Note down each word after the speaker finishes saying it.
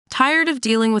Tired of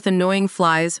dealing with annoying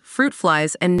flies, fruit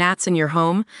flies, and gnats in your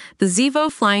home? The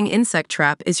Zevo Flying Insect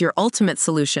Trap is your ultimate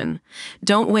solution.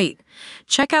 Don't wait.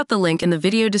 Check out the link in the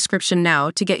video description now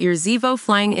to get your Zevo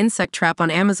Flying Insect Trap on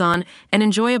Amazon and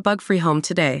enjoy a bug-free home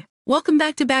today. Welcome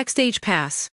back to Backstage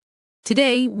Pass.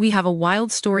 Today, we have a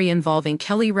wild story involving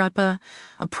Ripa,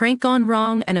 a prank gone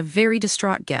wrong, and a very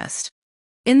distraught guest.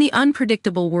 In the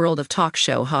unpredictable world of talk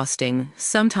show hosting,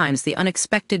 sometimes the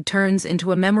unexpected turns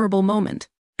into a memorable moment.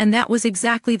 And that was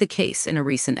exactly the case in a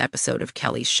recent episode of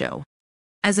Kelly's show.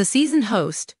 As a seasoned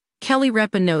host,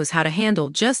 Ripa knows how to handle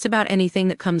just about anything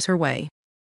that comes her way.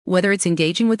 Whether it's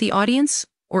engaging with the audience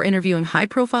or interviewing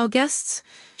high-profile guests,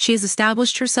 she has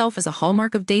established herself as a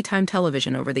hallmark of daytime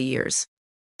television over the years.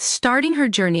 Starting her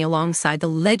journey alongside the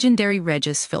legendary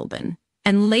Regis Philbin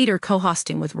and later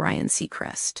co-hosting with Ryan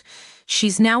Seacrest,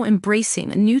 she's now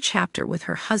embracing a new chapter with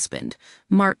her husband,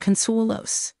 Mark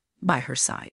Consuelos, by her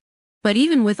side. But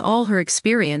even with all her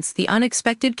experience, the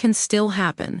unexpected can still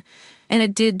happen, and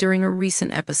it did during a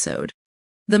recent episode.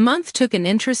 The month took an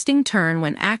interesting turn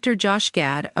when actor Josh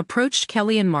Gad approached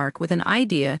Kelly and Mark with an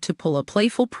idea to pull a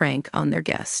playful prank on their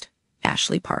guest,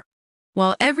 Ashley Park.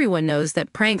 While everyone knows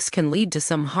that pranks can lead to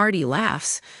some hearty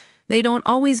laughs, they don't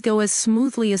always go as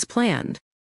smoothly as planned.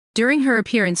 During her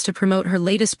appearance to promote her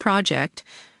latest project,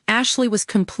 Ashley was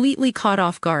completely caught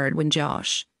off guard when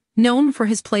Josh, known for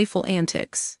his playful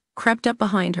antics, crept up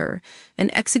behind her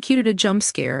and executed a jump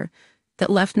scare that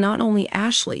left not only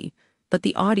Ashley, but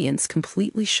the audience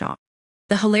completely shocked.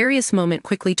 The hilarious moment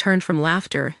quickly turned from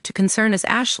laughter to concern as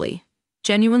Ashley,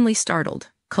 genuinely startled,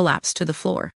 collapsed to the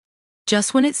floor.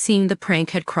 Just when it seemed the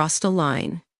prank had crossed a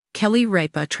line,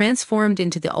 Ripa transformed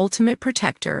into the ultimate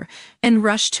protector and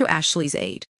rushed to Ashley's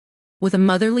aid. With a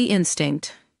motherly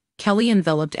instinct, Kelly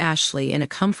enveloped Ashley in a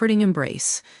comforting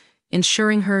embrace,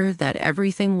 ensuring her that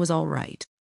everything was all right.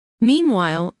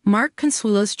 Meanwhile, Mark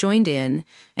Consuelos joined in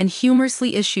and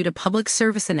humorously issued a public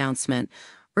service announcement,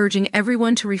 urging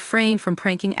everyone to refrain from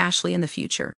pranking Ashley in the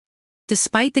future.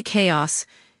 Despite the chaos,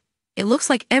 it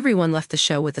looks like everyone left the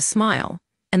show with a smile,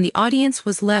 and the audience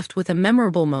was left with a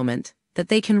memorable moment that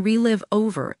they can relive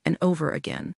over and over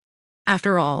again.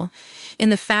 After all, in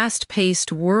the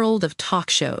fast-paced world of talk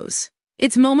shows,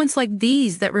 it's moments like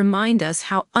these that remind us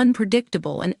how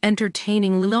unpredictable and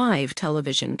entertaining live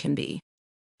television can be.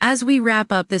 As we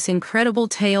wrap up this incredible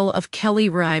tale of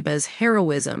Ripa's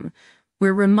heroism,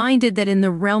 we're reminded that in the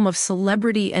realm of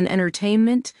celebrity and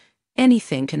entertainment,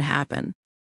 anything can happen.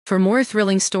 For more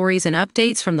thrilling stories and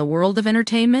updates from the world of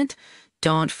entertainment,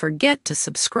 don't forget to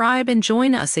subscribe and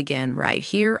join us again right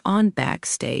here on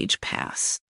Backstage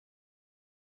Pass.